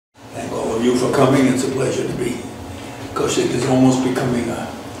of you for coming. It's a pleasure to be. Kőszeg is almost becoming a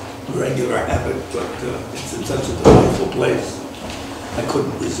regular habit, but it's in such a delightful place. I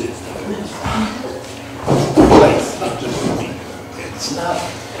couldn't resist. Place, not just me. It's not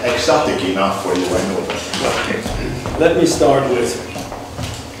exotic enough for you, I know that. Okay. Let me start with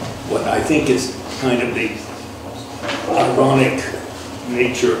what I think is kind of the ironic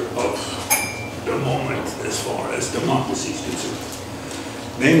nature of the moment as far as democracy is concerned.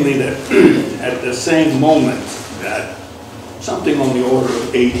 Namely that at the same moment that something on the order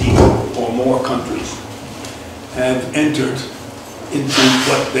of 80 or more countries have entered into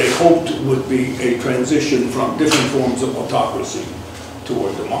what they hoped would be a transition from different forms of autocracy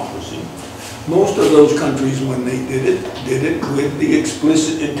toward democracy. Most of those countries, when they did it with the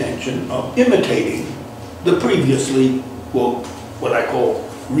explicit intention of imitating the previously, well, what I call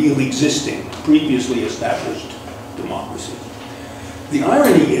real existing, previously established democracies. The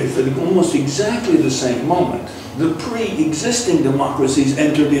irony is that at almost exactly the same moment, the pre-existing democracies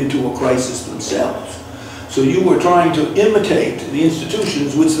entered into a crisis themselves. So you were trying to imitate the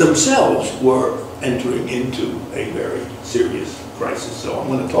institutions which themselves were entering into a very serious crisis. So I'm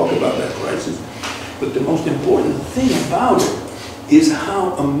going to talk about that crisis. But the most important thing about it is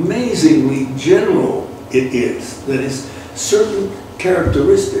how amazingly general it is. That is, certain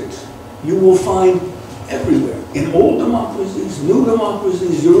characteristics you will find everywhere. In old democracies, new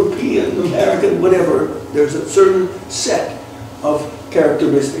democracies, European, American, whatever, there's a certain set of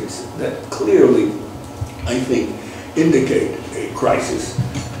characteristics that clearly, I think, indicate a crisis.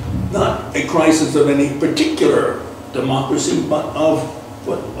 Not a crisis of any particular democracy, but of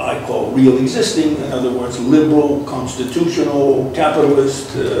what I call real existing, in other words, liberal, constitutional,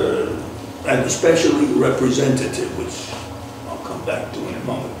 capitalist, and especially representative, which I'll come back to in a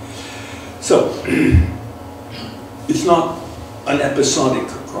moment. So, it's not an episodic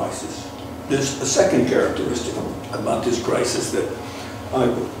crisis. There's a second characteristic about this crisis that I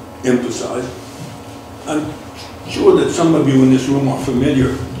would emphasize. I'm sure that some of you in this room are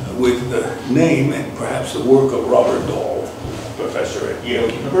familiar with the name and perhaps the work of Robert Dahl, professor at Yale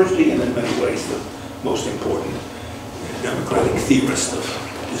University, and in many ways the most important democratic theorist of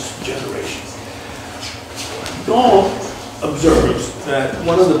this generation. Dahl observes that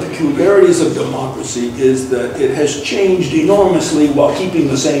one of the peculiarities of democracy is that it has changed enormously while keeping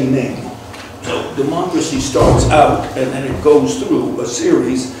the same name. So democracy starts out and then it goes through a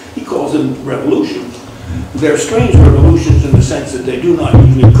series, he calls them revolutions. They're strange revolutions in the sense that they do not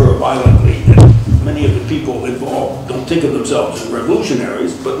usually occur violently, and many of the people involved don't think of themselves as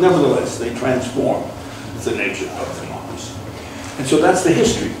revolutionaries, but nevertheless they transform the nature of democracy. And so that's the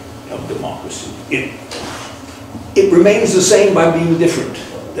history of democracy. It remains the same by being different.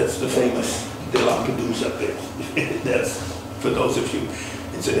 That's the famous De Lampedusa bit. That's, for those of you,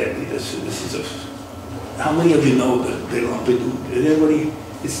 incidentally, this is a, how many of you know the De Lampedusa? Did everybody,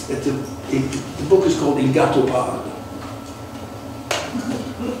 the book is called Il Gatto Parda.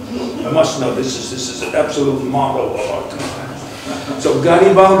 I must know this is an absolute motto of our time. So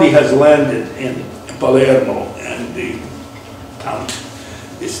Garibaldi has landed in Palermo and the count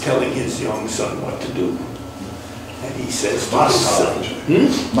is telling his young son what to do. And he says to his son,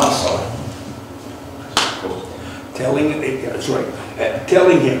 telling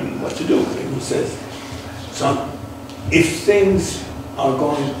him what to do. And he says, son, if things are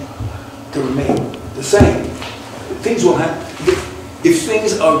going to remain the same, things will have, if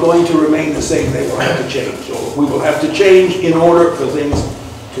things are going to remain the same, they will have to change. Or we will have to change in order for things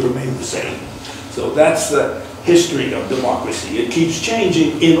to remain the same. So that's the history of democracy. It keeps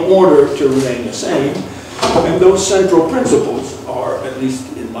changing in order to remain the same. And those central principles are, at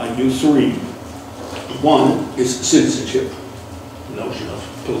least in my view, three. One is citizenship, the notion of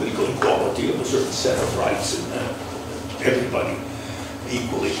political equality of a certain set of rights and everybody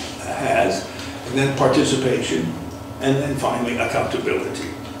equally has. And then participation, and then finally accountability.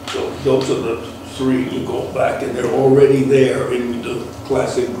 So those are the three. You go back and they're already there in the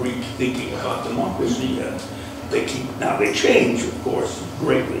classic Greek thinking about democracy, and they change, of course,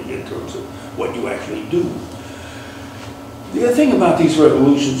 greatly in terms of what you actually do. The other thing about these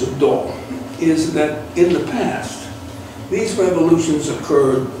revolutions of Dahl is that in the past, these revolutions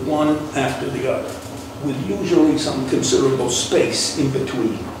occurred one after the other, with usually some considerable space in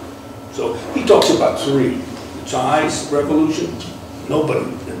between. So he talks about three. The Tsar's revolution,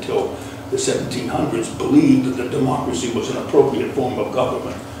 nobody until the 1700s believed that democracy was an appropriate form of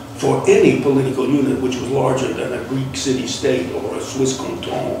government for any political unit which was larger than a Greek city-state or a Swiss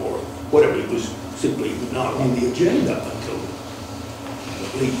canton or whatever. It was simply not on the agenda until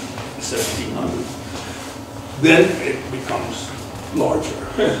the late 1700s. Then it becomes larger.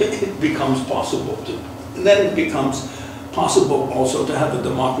 It becomes possible to, and then it becomes possible also to have a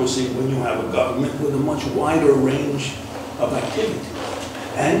democracy when you have a government with a much wider range of activity.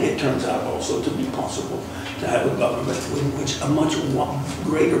 And it turns out also to be possible to have a government in which a much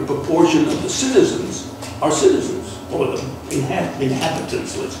greater proportion of the citizens are citizens, or the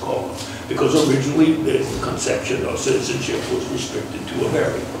inhabitants, let's call them. Because originally the conception of citizenship was restricted to a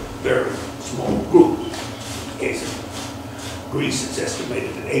very, very small group. In the case of Greece, it's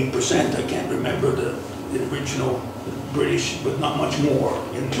estimated at 8%. I can't remember the original British, but not much more.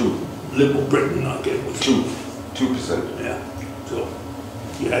 In liberal Britain, okay, it was 2%. Yeah. So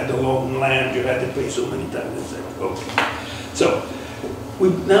you had to own land, you had to pay so many taxes. Okay. So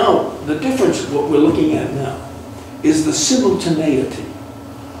now the difference, what we're looking at now, is the simultaneity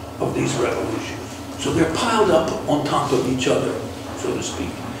of these revolutions. So they're piled up on top of each other, so to speak.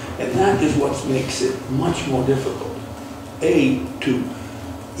 And that is what makes it much more difficult. To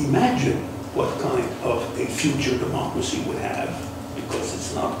imagine what kind of a future democracy would have, because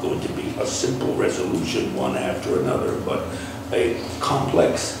it's not going to be a simple resolution one after another, but a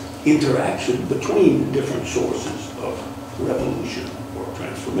complex interaction between different sources of revolution or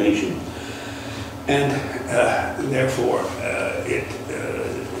transformation. And therefore,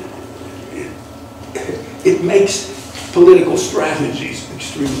 it makes political strategies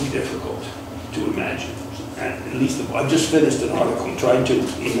extremely difficult to imagine. And at least I've just finished an article trying to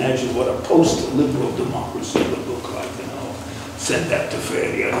imagine what a post-liberal democracy would look like, and I'll send that to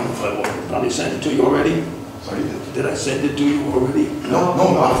Ferdi. I don't know if I want. Did I send it to you already? Sorry? Did I send it to you already? No,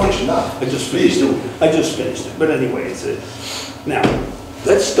 unfortunately not. I just finished it. I just finished it. But anyway, it's it. Now,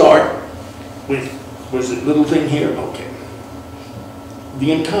 let's start with, was it little thing here? Okay.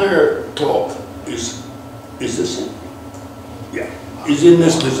 The entire talk is this it? Yeah, is in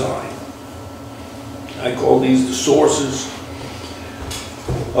this design. I call these the sources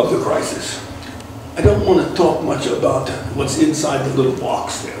of the crisis. I don't want to talk much about what's inside the little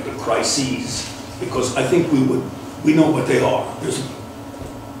box there, the crises, because I think we know what they are. There's,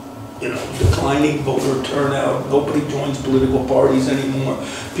 declining voter turnout. Nobody joins political parties anymore.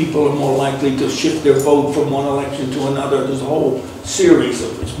 People are more likely to shift their vote from one election to another. There's a whole series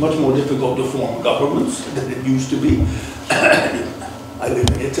of, it's much more difficult to form governments than it used to be. I live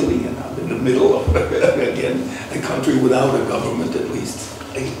in Italy, and I'm in the middle of, again, a country without a government, at least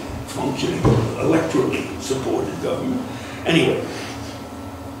a functioning, electorally supported government. Anyway,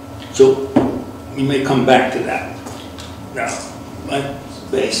 so we may come back to that. Now, my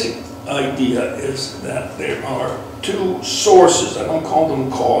basic idea is that there are two sources, I don't call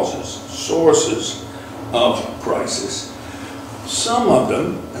them causes, sources of crisis. Some of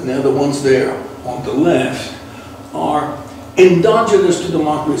them, and they're the ones there on the left, are endogenous to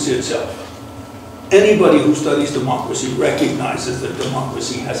democracy itself. Anybody who studies democracy recognizes that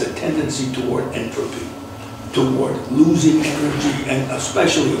democracy has a tendency toward entropy, toward losing energy, and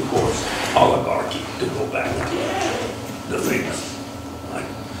especially, of course, oligarchy, to go back to the famous, right?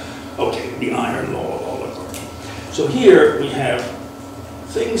 Okay, the iron law of oligarchy. So here we have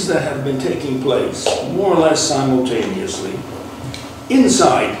things that have been taking place more or less simultaneously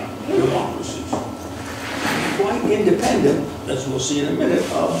inside democracies. Quite independent, as we'll see in a minute,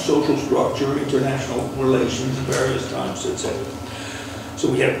 of social structure, international relations, various types, etc. So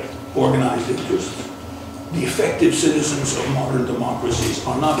we have organized interests. The effective citizens of modern democracies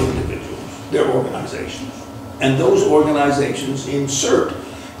are not individuals, they're organizations. And those organizations insert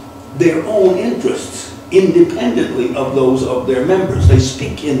their own interests independently of those of their members. They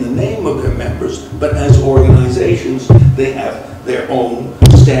speak in the name of their members, but as organizations, they have their own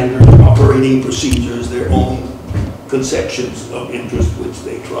standard operating procedures, their own conceptions of interest which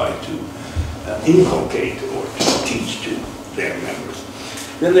they try to inculcate or to teach to their members.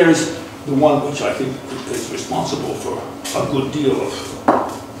 Then there's the one which I think is responsible for a good deal of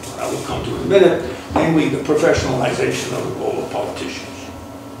what I will come to in a minute, namely the professionalization of the role of politicians.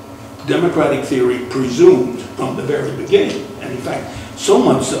 Democratic theory presumed from the very beginning, and in fact, so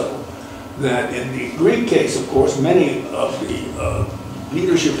much so that in the Greek case, of course, many of the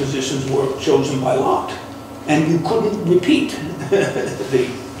leadership positions were chosen by lot. And you couldn't repeat.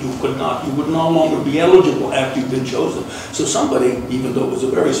 You would no longer be eligible after you've been chosen. So somebody, even though it was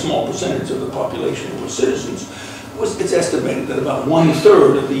a very small percentage of the population who were citizens, it's estimated that about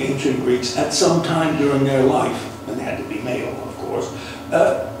 1/3 of the ancient Greeks at some time during their life, and they had to be male, of course,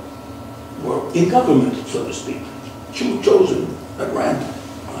 were in government, so to speak, chosen at random.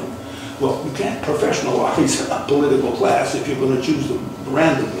 Right? Well, you can't professionalize a political class if you're going to choose them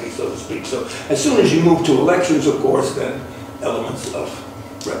randomly, so to speak. So as soon as you move to elections, of course, then elements of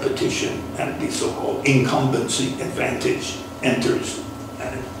repetition and the so-called incumbency advantage enters,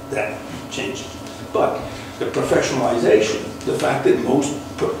 and that changes. But the professionalization, the fact that most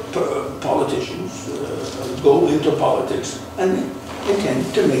politicians go into politics and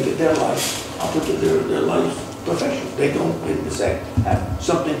intend to make it their life, their life profession. They don't, in effect, have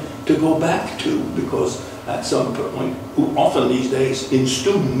something to go back to, because at some point, often these days in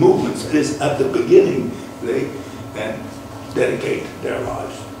student movements, it is at the beginning, they then dedicate their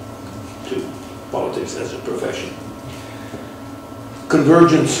lives to politics as a profession.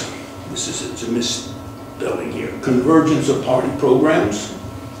 Convergence, it's a misspelling here, convergence of party programs,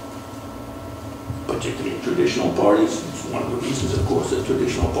 particularly in traditional parties. It's one of the reasons, of course, that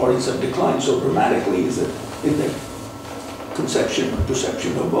traditional parties have declined so dramatically, is that in their conception or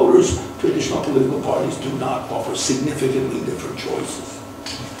perception of voters, traditional political parties do not offer significantly different choices.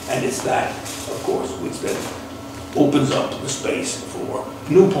 And it's that, of course, which then opens up the space for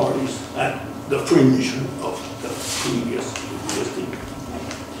new parties at the fringe of the previous existing.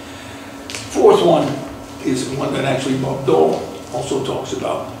 Fourth one is one that actually Bob Dole also talks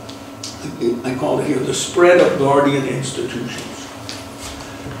about. I call it here the spread of guardian institutions.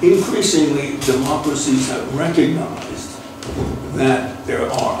 Increasingly, democracies have recognized that there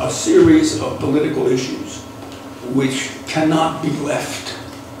are a series of political issues which cannot be left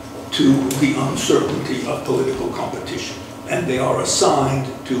to the uncertainty of political competition, and they are assigned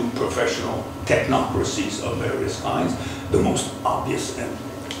to professional technocracies of various kinds. The most obvious and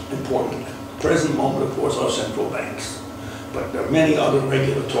important at the present moment, of course, are central banks. But there are many other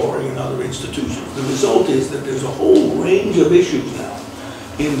regulatory and other institutions. The result is that there's a whole range of issues now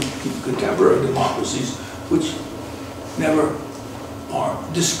in contemporary democracies which never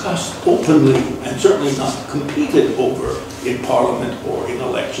are discussed openly, and certainly not competed over in parliament or in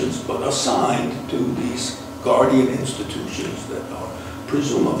elections, but assigned to these guardian institutions that are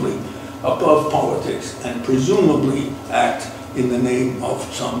presumably above politics and presumably act in the name of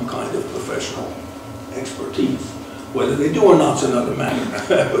some kind of professional expertise. Whether they do or not is another matter,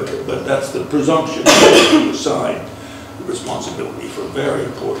 but that's the presumption that you assign the responsibility for very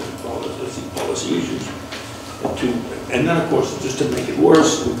important policy issues. And then, of course, just to make it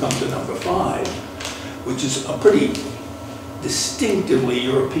worse, we come to number 5, which is a pretty distinctively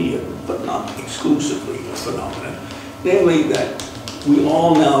European, but not exclusively a phenomenon, namely that we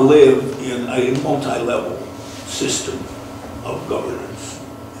all now live in a multi-level system of governance.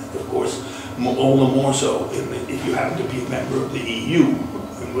 And of course, all the more so if you happen to be a member of the EU,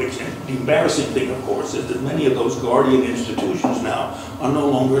 in which, and the embarrassing thing, of course, is that many of those guardian institutions now are no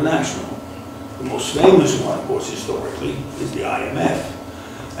longer national. The most famous one, of course, historically, is the IMF,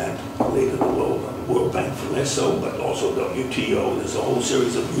 and later the World Bank for less so, but also WTO. There's a whole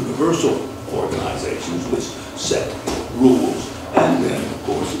series of universal organizations which set rules. And then, of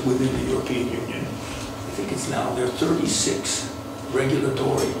course, within the European Union, I think it's now, there are 36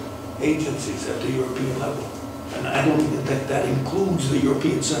 regulatory agencies at the European level. And I don't even think that includes the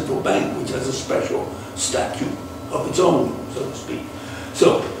European Central Bank, which has a special statute of its own, so to speak.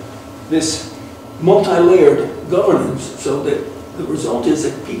 So this multi-layered governance, so that the result is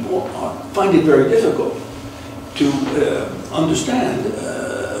that people find it very difficult to understand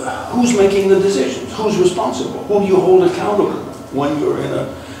who's making the decisions, who's responsible, who do you hold accountable when you're in a,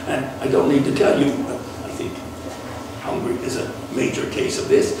 and I don't need to tell you, I think Hungary is a major case of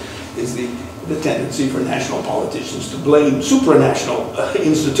this, is the tendency for national politicians to blame supranational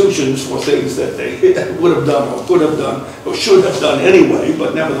institutions for things that they would have done or could have done or should have done anyway,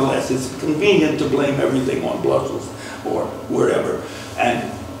 but nevertheless it's convenient to blame everything on Brussels or wherever,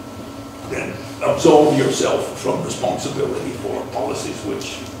 and then absolve yourself from responsibility for policies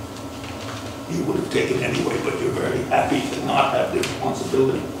which you would have taken anyway, but you're very happy to not have the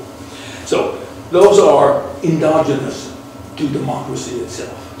responsibility. So those are endogenous to democracy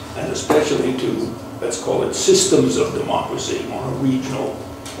itself, and especially to, let's call it, systems of democracy on a regional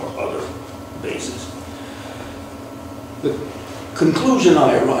or other basis. The conclusion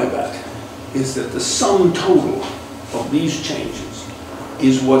I arrive at is that the sum total of these changes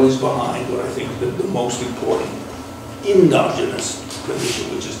is what is behind what I think the most important endogenous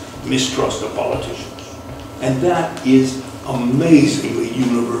condition, which is mistrust of politicians. And that is amazingly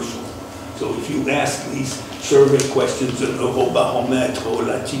universal. So if you ask these survey questions, Eurobarometer or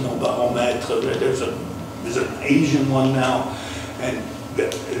Latino barometer, there's an Asian one now, and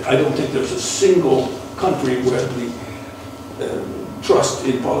I don't think there's a single country where the trust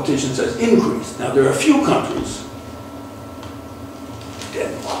in politicians has increased. Now there are a few countries,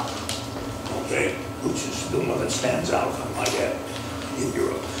 Denmark, okay, which is the one that stands out, I might add, in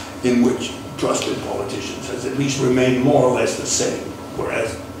Europe, in which trust in politicians has at least remained more or less the same,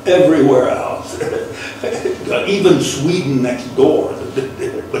 whereas everywhere else. Even Sweden next door,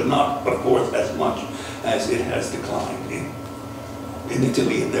 but not, of course, as much as it has declined. In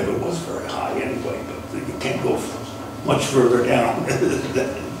Italy, it never was very high anyway, but you can't go much further down than in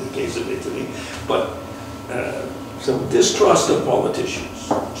the case of Italy. But so distrust of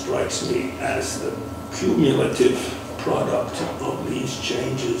politicians strikes me as the cumulative product of these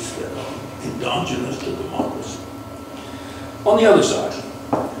changes that are endogenous to democracy. On the other side,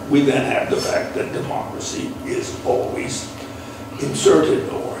 we then have the fact that democracy is always inserted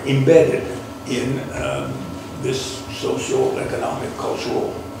or embedded in this socio-economic,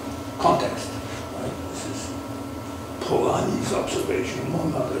 cultural context. Right? This is Polanyi's observation,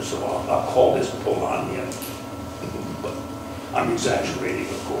 among others, so I'll call this Polanyian, but I'm exaggerating,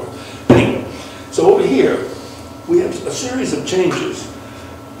 of course. Anyway, so over here, we have a series of changes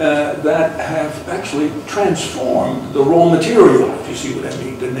that have actually transformed the raw material, if you see what I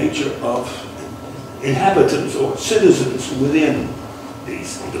mean, the nature of inhabitants or citizens within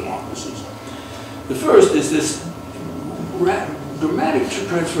these democracies. The first is this dramatic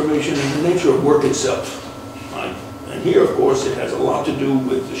transformation in the nature of work itself. Right? And here, of course, it has a lot to do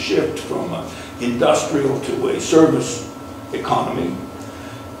with the shift from an industrial to a service economy.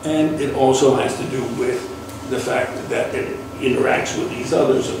 And it also has to do with the fact that it interacts with these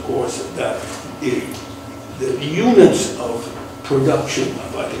others, of course, that the units of production,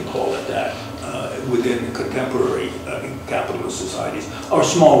 if I can call it that, within contemporary capitalist societies are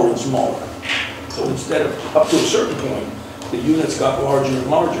smaller and smaller. So instead of, up to a certain point, the units got larger and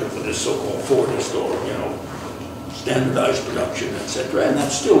larger for this so-called Fordist or, standardized production, etc. And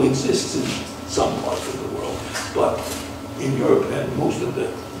that still exists in some parts of the world. But in Europe and most of the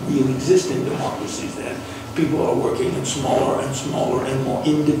real existing democracies then, people are working in smaller and smaller and more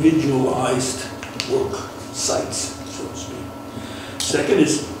individualized work sites, so to speak. Second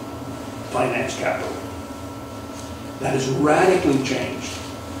is finance capital. That has radically changed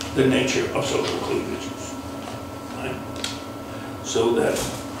the nature of social cleavages. Right? So that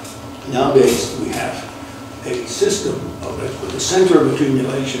nowadays we have a system of it, where the center of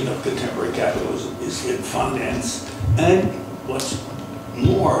accumulation of contemporary capitalism is in finance, and what's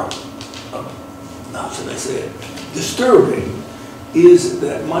more, how should I say it, disturbing, is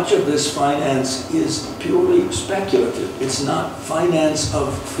that much of this finance is purely speculative. It's not finance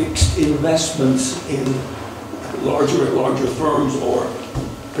of fixed investments in larger and larger firms or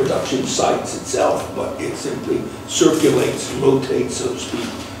production sites itself, but it simply circulates, rotates, so to speak,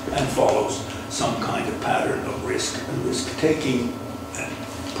 and follows some kind of pattern of risk and risk-taking and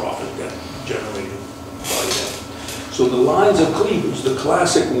profit that generated by that. So the lines of cleavage, the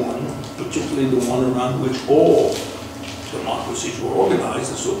classic one, particularly the one around which all democracies were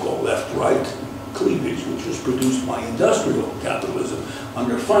organized, the so-called left-right cleavage, which was produced by industrial capitalism.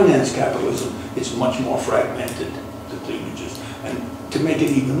 Under finance capitalism, it's much more fragmented, the cleavages. And to make it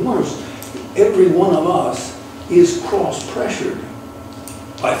even worse, every one of us is cross-pressured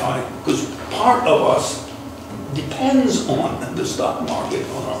by finance, because part of us depends on the stock market,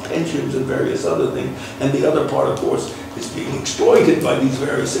 on our pensions and various other things, and the other part, of course, is being exploited by these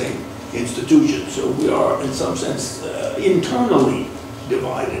very same institutions. So we are, in some sense, internally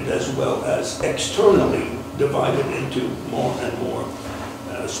divided as well as externally divided into more and more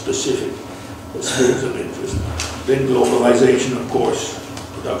specific spheres of interest. Then globalization, of course,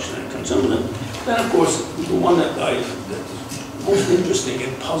 production and consumption. Then, of course, the one that's most interesting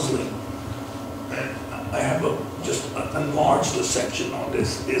and puzzling, and I have just enlarged the section on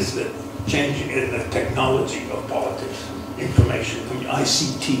this, is the changing in the technology of politics. Information,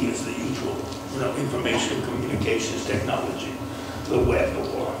 ICT is the usual, information communications technology, the web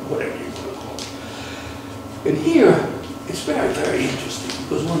or whatever you want to call it. And here, it's very, very interesting,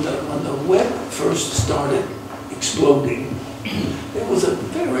 because when the web first started exploding, there was a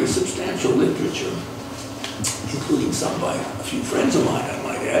very substantial literature, including some by a few friends of mine, I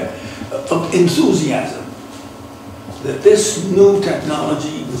might add, of enthusiasm that this new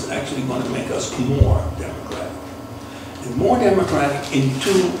technology was actually going to make us more democratic. And more democratic in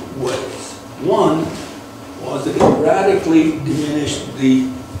two ways. One was that it radically diminished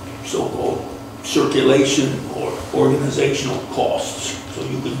the so-called circulation or organizational costs. So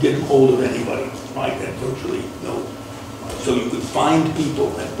you could get hold of anybody, right, at virtually no. So you could find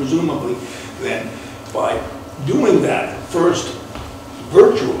people, and presumably then by doing that first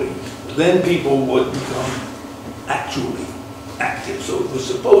virtually, then people would become actually active. So it was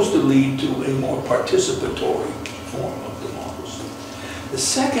supposed to lead to a more participatory form of democracy. The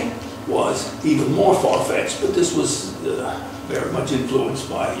second was even more far-fetched, but this was very much influenced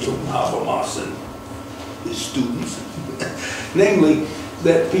by Jürgen Habermas and his students. Namely,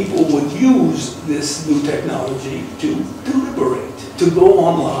 that people would use this new technology to liberate, to go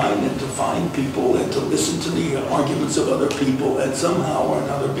online and to find people and to listen to the arguments of other people and somehow or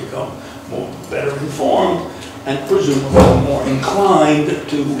another become better informed and presumably more inclined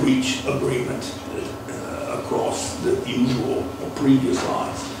to reach agreement across the usual or previous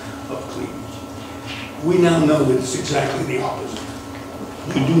lines of cleavage. We now know that it's exactly the opposite.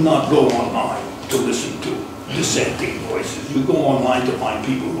 You do not go online to listen to dissenting voices. You go online to find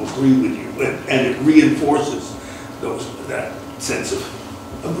people who agree with you, and it reinforces that sense of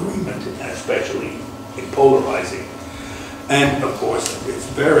agreement, and especially in polarizing. And of course, it's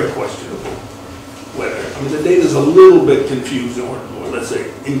very questionable whether, I mean, the data is a little bit confusing, or let's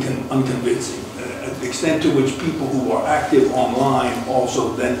say unconvincing, the extent to which people who are active online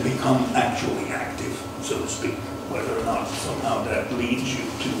also then become actually active, so to speak, whether or not somehow that leads you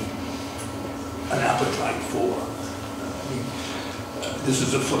to an appetite for. This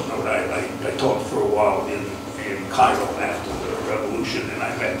is a footnote. I taught for a while in Cairo after the revolution, and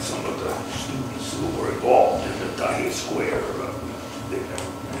I met some of the students who were involved in the Tahrir Square.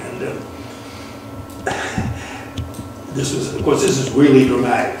 This is, of course, this is really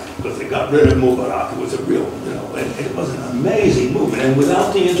dramatic because they got rid of Mubarak. It was a real, and it was an amazing movement. And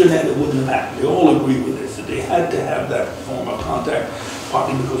without the internet, it wouldn't have happened. They all agree with this. That they had to have that form of contact,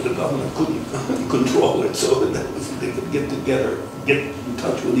 partly because the government couldn't control it, so that they could get together, get in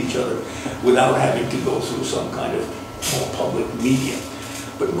touch with each other without having to go through some kind of more public media.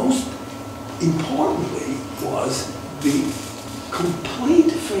 But most importantly was the complete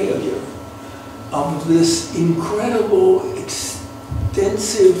failure of this incredible,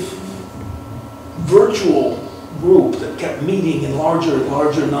 extensive virtual group that kept meeting in larger and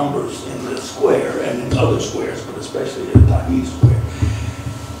larger numbers in the square and in other squares, but especially in Tahrir Square.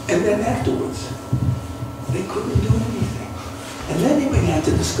 And then afterwards, they couldn't do anything. And then they began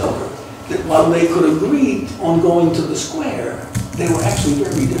to discover that while they could agree on going to the square, they were actually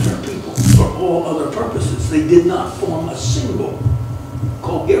very different people for all other purposes. They did not form a single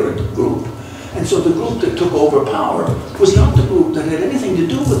coherent group. And so the group that took over power was not the group that had anything to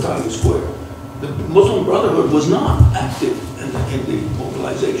do with Tahrir Square. The Muslim Brotherhood was not active in the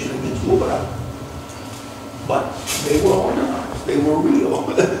mobilization against Mubarak. But they were organized, they were real,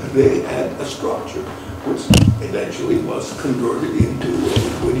 they had a structure which eventually was converted into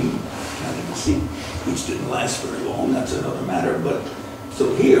a winning candidacy, which didn't last very long, that's another matter. But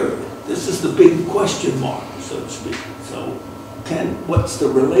so here, this is the big question mark, so to speak. So what's the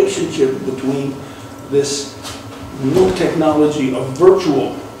relationship between this new technology of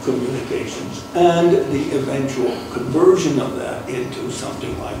virtual communications and the eventual conversion of that into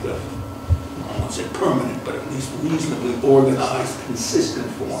something like a, I won't say permanent, but at least reasonably organized, consistent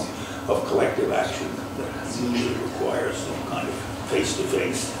form of collective action that usually requires some kind of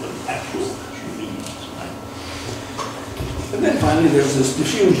face-to-face with actual meetings, right? And then finally there's this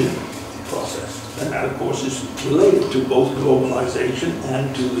diffusion process. And that, of course, is related to both globalization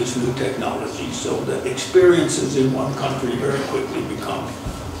and to this new technology, so that experiences in one country very quickly become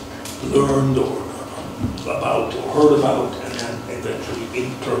learned or about or heard about, and then eventually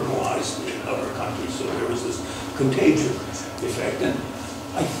internalized in other countries. So there is this contagion effect. And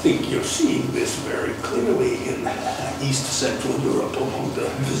I think you're seeing this very clearly in East Central Europe among the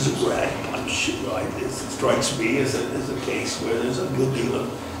Visegrad bunch, right? It strikes me as a case where there's a good deal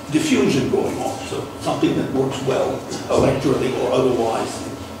of diffusion going on. So something that works well electorally or otherwise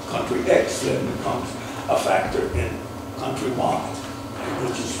in country X then becomes a factor in country Y,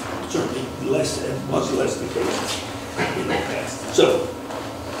 which is certainly less and much less the case in the past. So,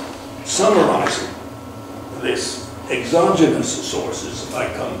 summarizing this exogenous sources,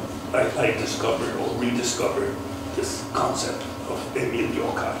 I discovered or rediscovered this concept of Emil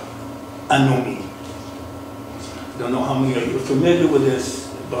Durkheim, anomie. I don't know how many of you are familiar with this,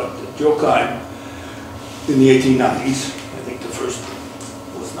 but Durkheim in the 1890s, I think the first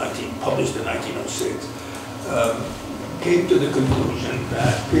was published in 1906, came to the conclusion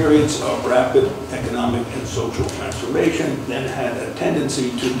that periods of rapid economic and social transformation then had a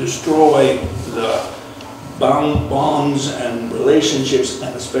tendency to destroy the bonds and relationships,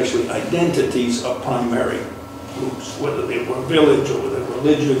 and especially identities of primary groups, whether they were village or whether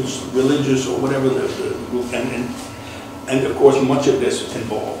religious or whatever the group. And of course, much of this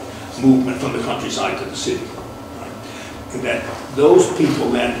involved movement from the countryside to the city. Right? And that those people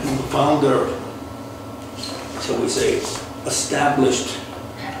then who found their, shall we say, established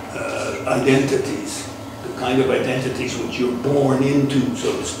identities, the kind of identities which you're born into,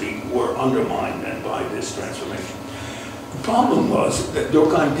 so to speak, were undermined then by this transformation. The problem was that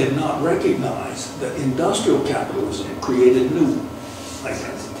Durkheim did not recognize that industrial capitalism created new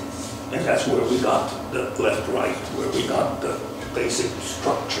identities. And that's where we got the left-right, where we got the basic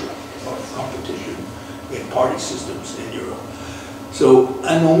structure of competition in party systems in Europe. So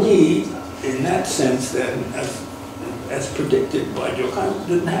anomie, in that sense, then, as predicted by Durkheim,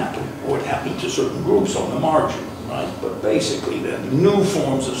 didn't happen, or it happened to certain groups on the margin, right? But basically, then, new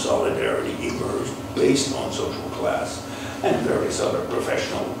forms of solidarity emerged based on social class and various other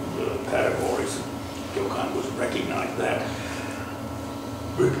professional categories. Durkheim was recognized that.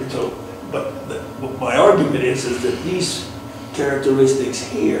 So, but my argument is that these characteristics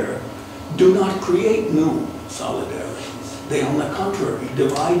here do not create new solidarities. They, on the contrary,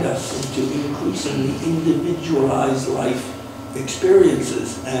 divide us into increasingly individualized life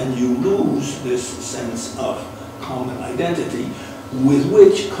experiences, and you lose this sense of common identity, with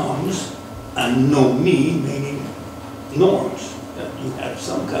which comes anomie, meaning norms. That you have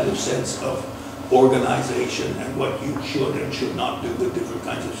some kind of sense of organization and what you should and should not do with different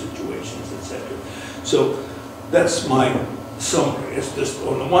kinds of situations, etc. So that's my summary. It's just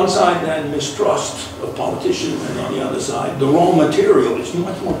on the one side, then, mistrust of politicians, and on the other side, the raw material. It's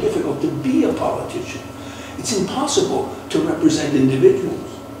much more difficult to be a politician. It's impossible to represent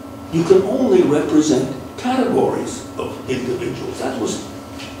individuals. You can only represent categories of individuals. That was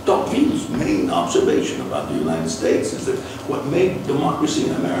Tocqueville's main observation about the United States, is that what made democracy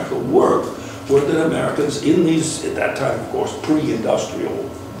in America work were that Americans in these, at that time, of course, pre-industrial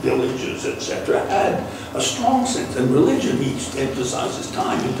villages, etc., had a strong sense, and religion, he emphasizes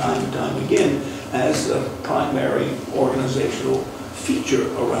time and time and time again, as a primary organizational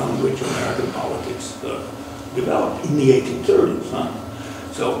feature around which American politics developed in the 1830s. Huh?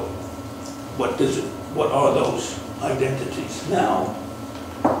 So what are those identities? Now,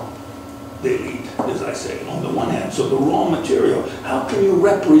 they lead, as I say, on the one hand, so the raw material, how can you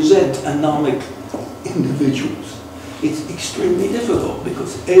represent anomic individuals? It's extremely difficult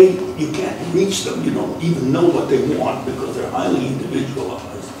because A, you can't reach them, you don't even know what they want because they're highly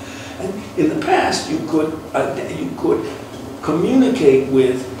individualized. And in the past, you could communicate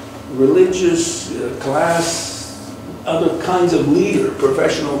with religious, class, other kinds of leader,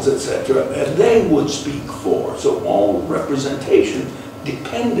 professionals, etc., and they would speak for. So all representation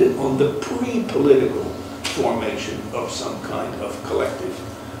depended on the pre-political formation of some kind of collective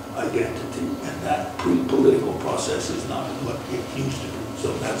identity, and that pre-political process is not what it used to be.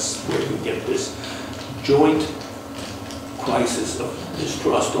 So that's where you get this joint crisis of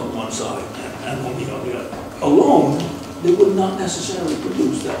distrust on one side and on the other. Alone, they would not necessarily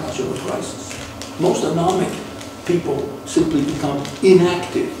produce that much of a crisis. Most anomic people simply become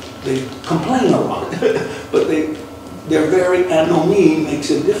inactive. They complain a lot, but their very anomie makes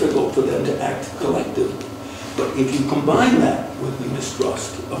it difficult for them to act collectively. But if you combine that with the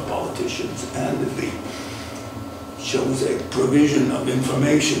mistrust of politicians and the, shall we say, provision of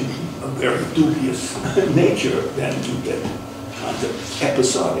information of very dubious nature, then you get kind of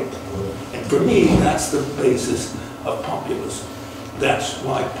episodic. And for me, that's the basis of populism. That's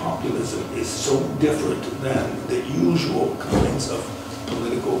why populism is so different than the usual kinds of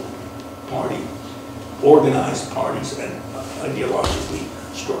political party, organized parties and ideologically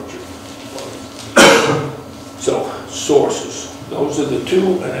structured parties. So, sources. Those are the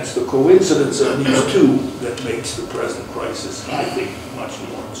two, and it's the coincidence of these two that makes the present crisis, I think, much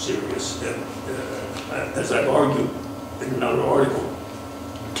more serious. And as I've argued in another article,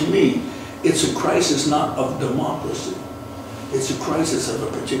 to me, it's a crisis not of democracy. It's a crisis of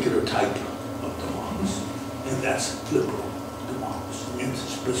a particular type of democracy, and that's liberal democracy. And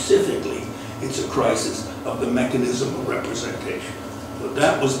specifically, it's a crisis of the mechanism of representation. So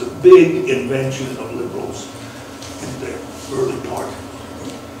that was the big invention of liberals in the early part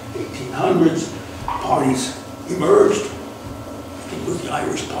of the 1800s. Parties emerged. It was the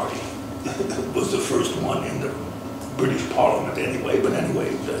Irish Party. It was the first one in the British Parliament anyway, but anyway,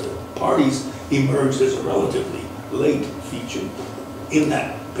 the parties emerged as a relatively late feature in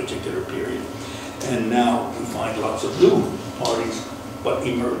that particular period. And now we find lots of new parties, but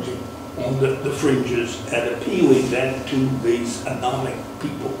emerging on the fringes and appealing then to these anomic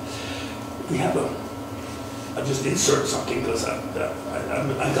people. We have I'll just insert something because I've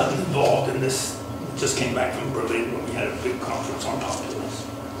gotten involved in this. Just came back from Berlin when we had a big conference on populism.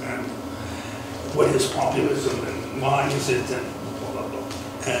 And what is populism and why is it and blah, blah, blah.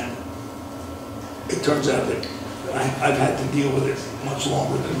 And it turns out that I've had to deal with it much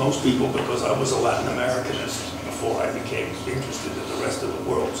longer than most people because I was a Latin Americanist before I became interested in the rest of the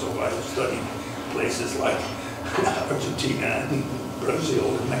world. So I studied places like Argentina and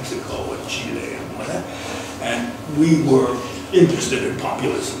Brazil and Mexico and Chile and whatever. And we were interested in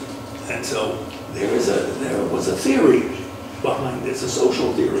populism. And so there was a theory behind this, a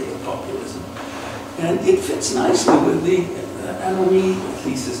social theory of populism. And it fits nicely with the Anomy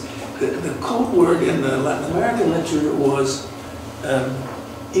thesis. The code word in the Latin American literature was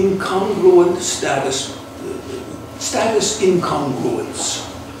incongruent status, status incongruence.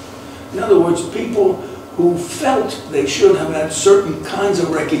 In other words, people who felt they should have had certain kinds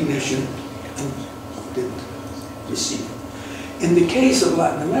of recognition and didn't receive it. In the case of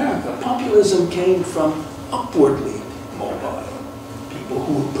Latin America, populism came from upwardly mobile people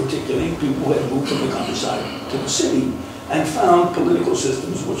who, particularly people who had moved from the countryside to the city and found political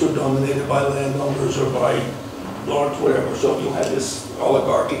systems which were dominated by landowners or by lords, whatever. So you had this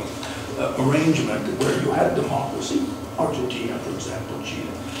oligarchic arrangement where you had democracy, Argentina, for example, Chile,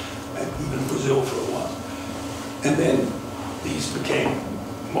 and even Brazil for a while. And then these became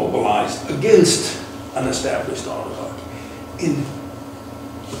mobilized against an established oligarchy. In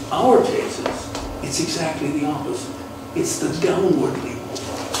our cases, it's exactly the opposite. It's the downwardly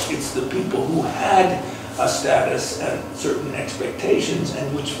mobile. It's the people who had a status and certain expectations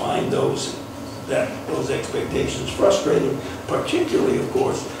and which find those expectations frustrated, particularly, of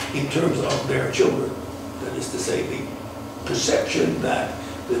course, in terms of their children. That is to say, the perception that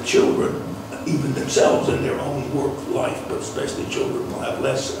the children, even themselves in their own work life, but especially children, will have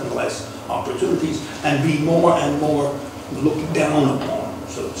less and less opportunities and be more and more looked down upon,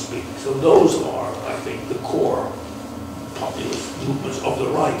 so to speak. So those are, I think, the core populist movements of the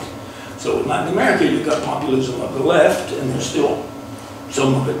right. So in Latin America, you've got populism of the left, and there's still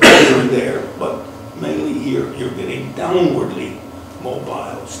some of it here and there, but mainly here you're getting downwardly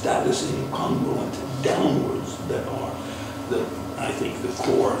mobile, status incongruent downwards that are, I think, the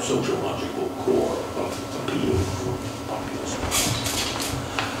core, sociological core of appeal for populism.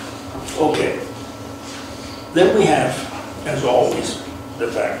 Okay. Then we have, as always, the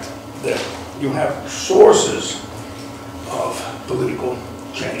fact that you have sources of political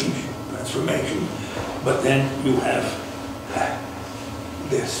change, transformation, but then you have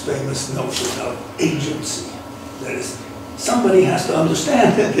this famous notion of agency. That is, somebody has to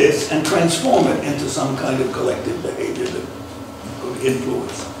understand this and transform it into some kind of collective behavior that could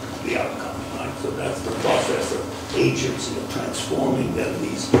influence the outcome, right? So that's the process of agency, of transforming then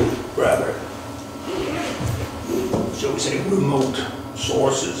these rather, shall we say, remote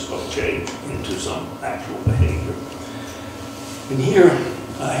sources of change into some actual behavior. And here,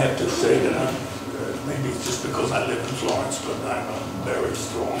 I have to say that maybe it's just because I live in Florence, but I'm a very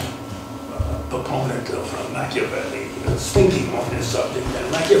strong proponent of Machiavelli's thinking on this subject.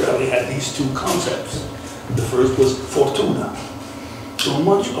 And Machiavelli had these two concepts. The first was fortuna. So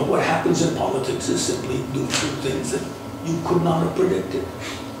much of what happens in politics is simply due to things that you could not have predicted,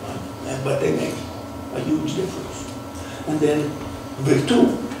 right? But they make a huge difference. And then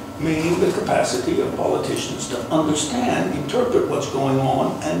virtu, meaning the capacity of politicians to understand, interpret what's going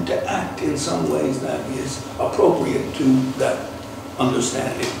on, and to act in some ways that is appropriate to that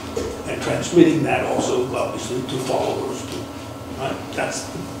understanding, and transmitting that also, obviously, to followers, too. Right? That's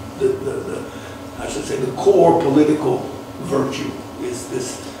I should say, the core political virtue is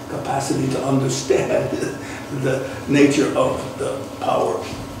this capacity to understand the nature of the power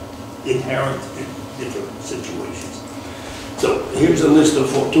inherent in different situations. So here's a list of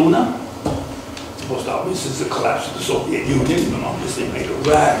fortuna. Most obvious is the collapse of the Soviet Union, and obviously made a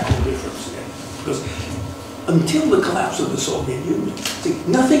radical difference. Because until the collapse of the Soviet Union, see,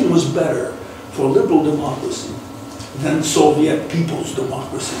 nothing was better for liberal democracy than Soviet people's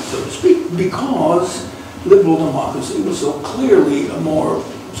democracy, so to speak, because liberal democracy was so clearly a more,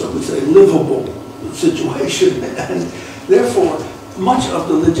 so we say, livable situation, and therefore much of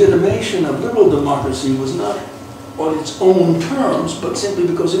the legitimation of liberal democracy was not on its own terms, but simply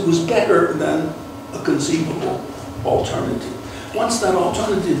because it was better than a conceivable alternative. Once that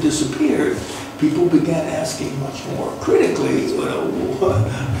alternative disappeared, people began asking much more critically, you know,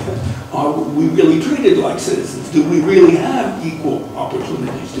 are we really treated like citizens? Do we really have equal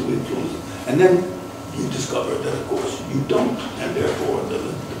opportunities to influence? And then you discover that, of course, you don't, and therefore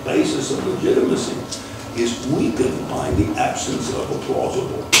the basis of legitimacy is weakened by the absence of a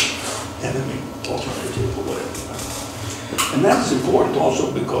plausible enemy, alternative, or whatever. And that is important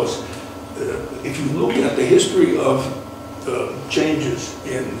also because if you look at the history of changes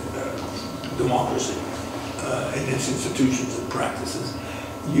in democracy and its institutions and practices,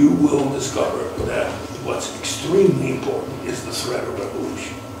 you will discover that what's extremely important is the threat of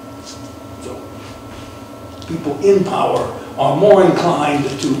revolution. So people in power are more inclined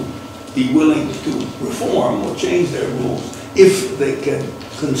to be willing to reform or change their rules if they can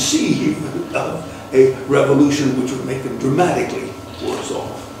conceive of a revolution which would make them dramatically worse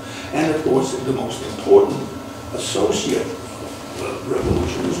off. And of course, the most important associate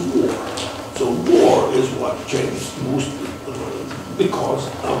revolution is war. So war is what changed most, because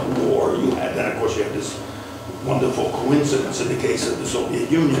of war you had, and of course you had this wonderful coincidence in the case of the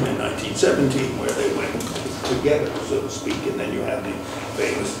Soviet Union in 1917 where they went together, so to speak, and then you have the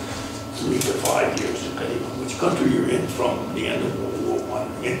famous 3 to 5 years, depending on which country you're in, from the end of World War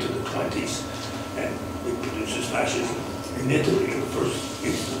I into the 20s, and it produces fascism in Italy in the first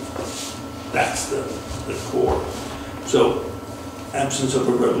instance. That's the core. So, absence of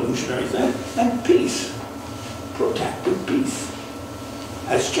a revolutionary thing, and peace, protracted peace,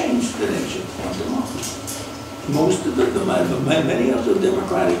 has changed the nature of democracy. Most of many of the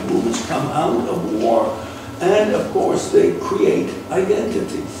democratic movements come out of war, and of course they create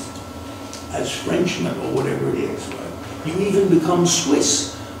identities as Frenchmen or whatever it is. Right? You even become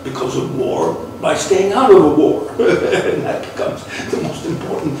Swiss because of war by staying out of a war, and that becomes the most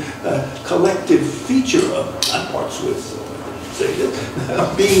important collective feature of I'm part Swiss. So I can say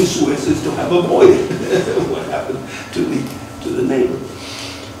that being Swiss is to have avoided what happened to the neighbor.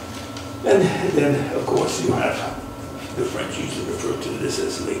 And then, of course, you have, the French used to refer to this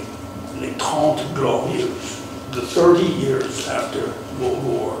as les 30 Glorieuses, the 30 years after World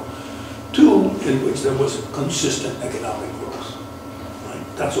War II, in which there was consistent economic growth.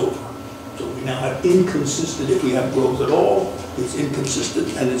 Right? That's over. So we now have inconsistent, if we have growth at all, it's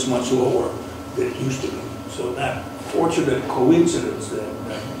inconsistent and it's much lower than it used to be. So that fortunate coincidence that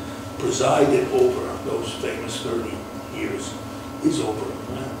presided over those famous 30 years is over.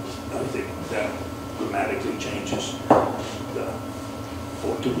 I think that dramatically changes the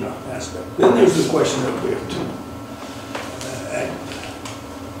fortuna aspect. Then there's the question of where to. And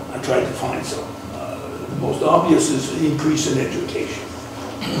I tried to find some. The most obvious is the increase in education.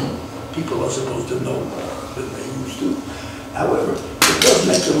 People are supposed to know more than they used to. However, it does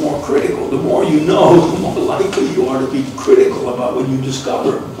make them more critical. The more you know, the more likely you are to be critical about what you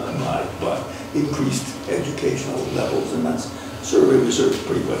discover by increased educational levels, and that's survey research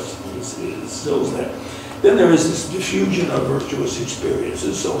pretty much shows that. Then there is this diffusion of virtuous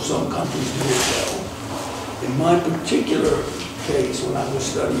experiences, so some countries do it well. In my particular case, when I was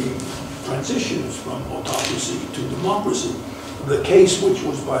studying transitions from autocracy to democracy, the case which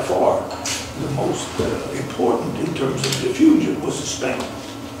was by far the most important in terms of diffusion was Spain.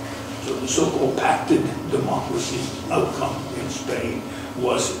 So the so-called pacted democracy outcome in Spain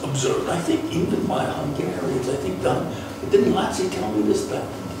was observed, I think, even by Hungarians. I think didn't Lazzi tell me this? That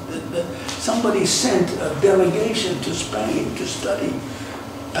somebody sent a delegation to Spain to study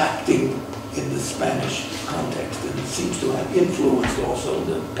pacting in the Spanish context, and it seems to have influenced also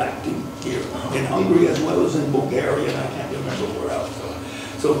the pacting here in Hungary as well as in Bulgaria, and I can't remember where else.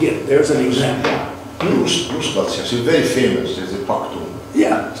 So again, there's an example. It's very famous, there's a pactum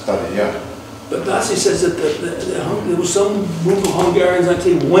study, yeah. But Lazzi says that there was some group of Hungarians, I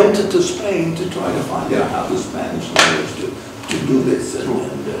think, went to Spain to try to find out how the Spanish managed to do this. And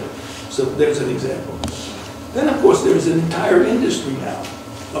so there's an example. Then, of course, there's an entire industry now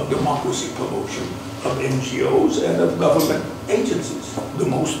of democracy promotion, of NGOs and of government agencies, the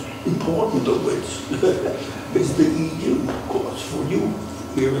most important of which is the EU, of course, for you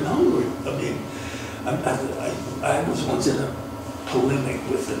here in Hungary. I mean, I was once in a polemic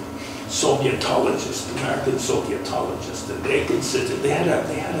with the Sovietologist, American Sovietologist, and they considered, they had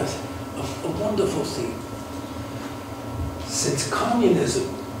a wonderful theme. Since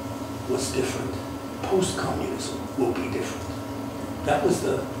communism was different, post-communism will be different. That was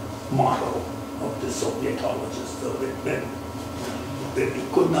the motto of the Sovietologists. So it meant that you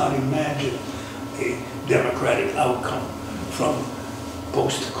could not imagine a democratic outcome from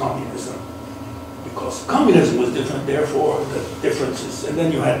post-communism, because communism was different, therefore the differences, and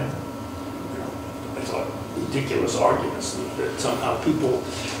then you had, I thought, ridiculous arguments that somehow people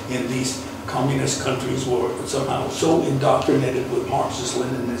in these communist countries were somehow so indoctrinated with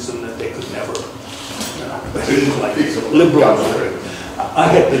Marxist-Leninism that they could never, like liberals. I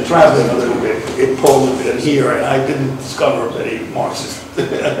had been traveling a little bit in Poland and here, and I didn't discover many Marxist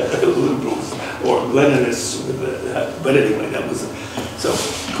liberals or Leninists. But anyway, that was, so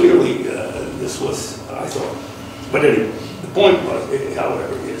clearly this was, I thought, but anyway, the point was,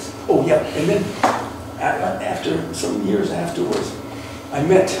 however, is, oh yeah, and then after some years afterwards, I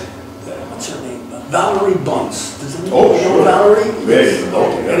met, what's her name? Valerie Bunce. Does anyone know Valerie? Very.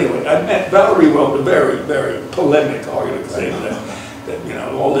 Okay, anyway, I met Valerie, wrote a very, very polemic article saying that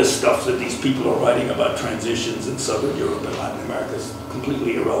all this stuff that these people are writing about transitions in Southern Europe and Latin America is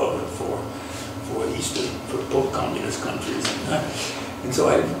completely irrelevant for post-communist countries. And so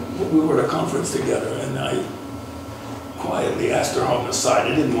we were at a conference together, and I quietly asked her on the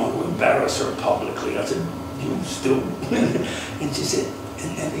side. I didn't want to embarrass her publicly. I said, you still, and she said,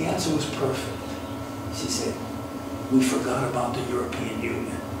 and the answer was perfect. She said, we forgot about the European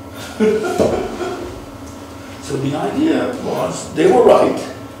Union. So the idea was, they were right,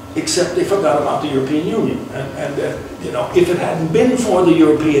 except they forgot about the European Union. And you know, if it hadn't been for the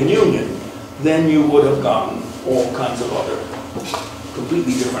European Union, then you would have gotten all kinds of other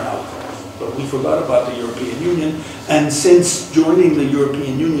completely different outcomes. But we forgot about the European Union, and since joining the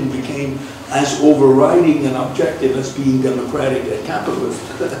European Union became as overriding an objective as being democratic and capitalist,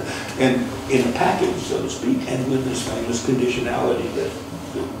 and in a package, so to speak, and with this famous conditionality that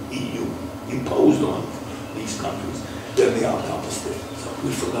the EU imposed on these countries, then the outcome was there. So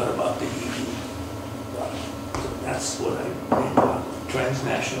we forgot about the EU. So that's what I mean about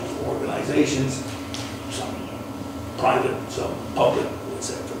transnational organizations, some private, some public,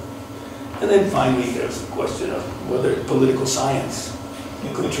 etc. And then finally, there's the question of whether political science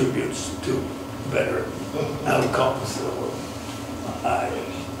contributes to better outcomes. So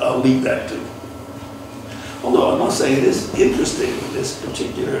I'll leave that to. Although I must say it is interesting in this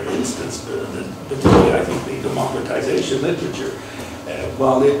particular instance, particularly I think the democratization literature,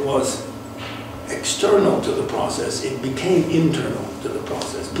 while it was external to the process, it became internal to the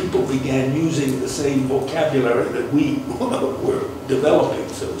process. People began using the same vocabulary that we were developing,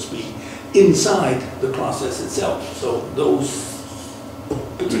 so to speak, inside the process itself. So those,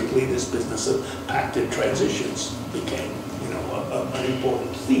 particularly this business of pacted transitions, became, you know, an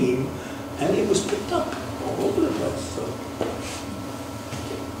important theme, and it was picked up all over the place.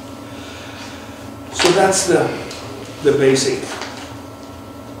 So that's the basic.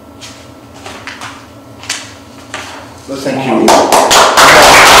 Well, thank you.